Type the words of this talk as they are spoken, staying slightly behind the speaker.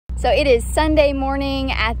So it is Sunday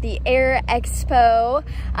morning at the Air Expo.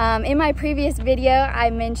 In my previous video,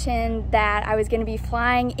 I mentioned that I was going to be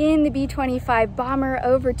flying in the B-25 bomber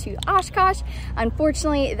over to Oshkosh.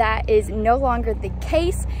 Unfortunately, that is no longer the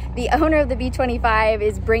case. The owner of the B-25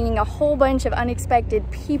 is bringing a whole bunch of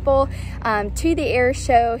unexpected people to the air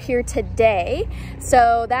show here today.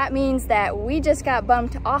 So that means that we just got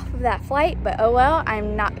bumped off of that flight, but oh well,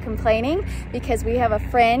 I'm not complaining because we have a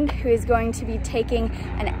friend who is going to be taking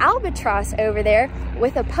an Albatross over there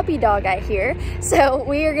with a puppy dog I hear. So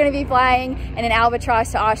we are going to be flying in an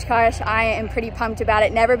Albatross to Oshkosh. I am pretty pumped about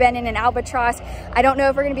it. Never been in an Albatross. I don't know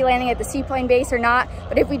if we're going to be landing at the seaplane base or not,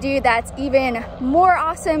 but if we do, that's even more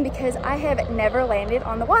awesome because I have never landed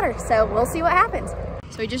on the water. So we'll see what happens.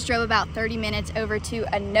 So we just drove about 30 minutes over to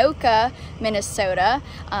Anoka, Minnesota.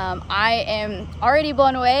 I am already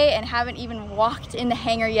blown away and haven't even walked in the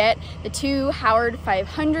hangar yet. The two Howard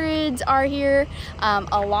 500s are here,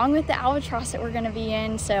 along with the Albatross that we're gonna be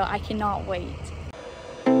in, so I cannot wait.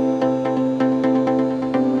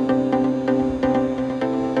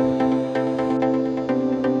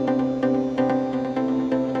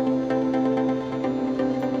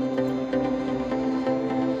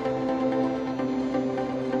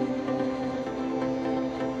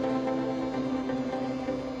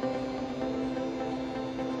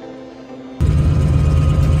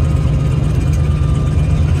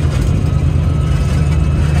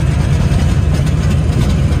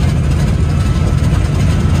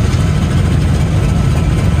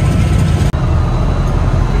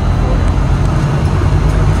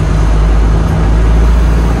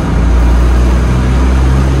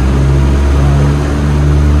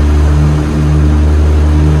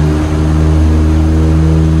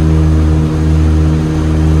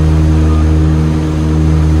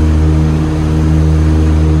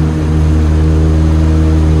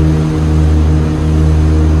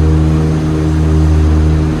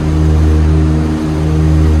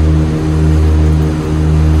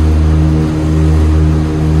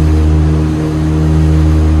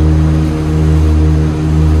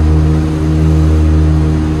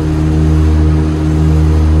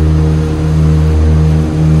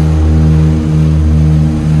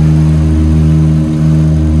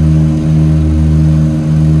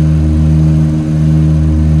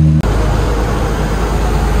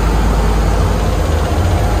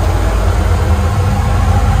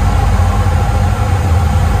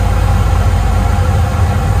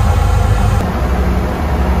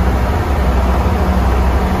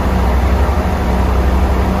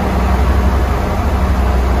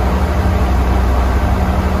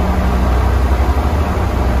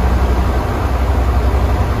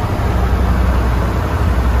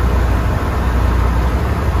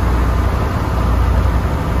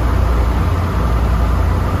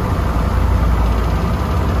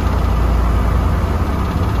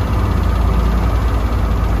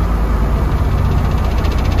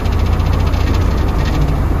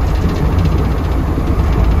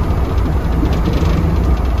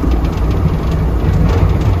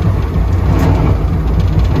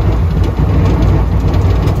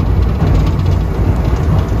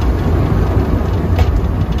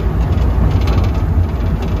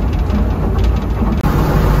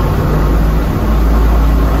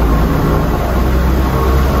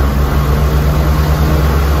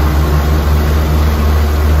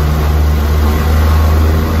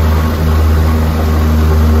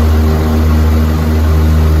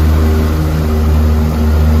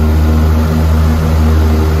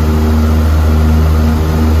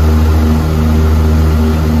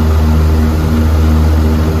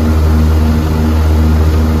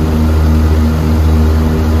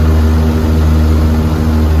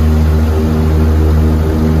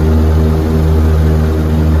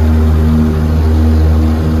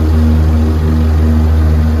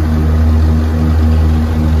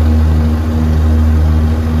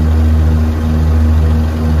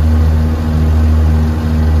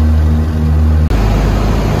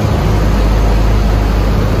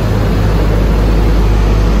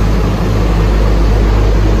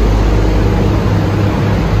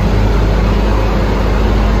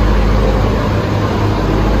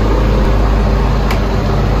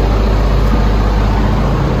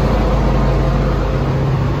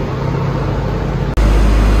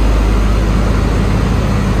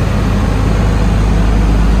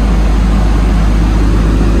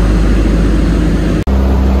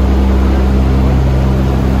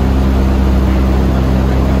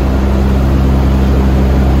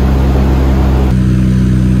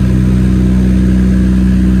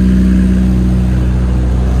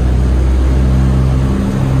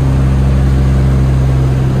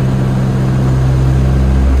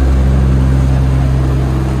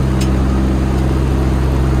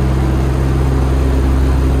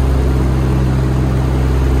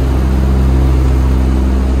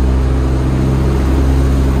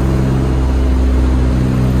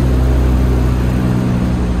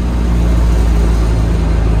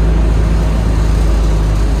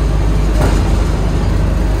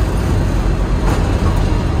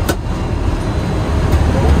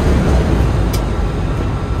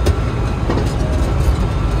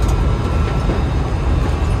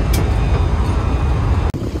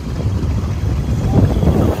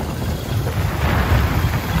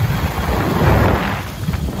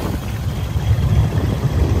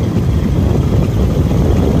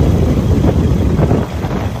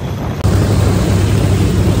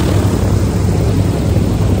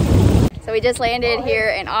 just landed here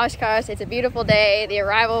in Oshkosh. It's a beautiful day. The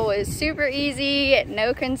arrival was super easy,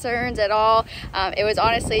 no concerns at all. It was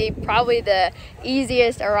honestly probably the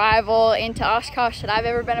easiest arrival into Oshkosh that I've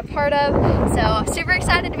ever been a part of. So super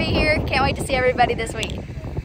excited to be here. Can't wait to see everybody this week.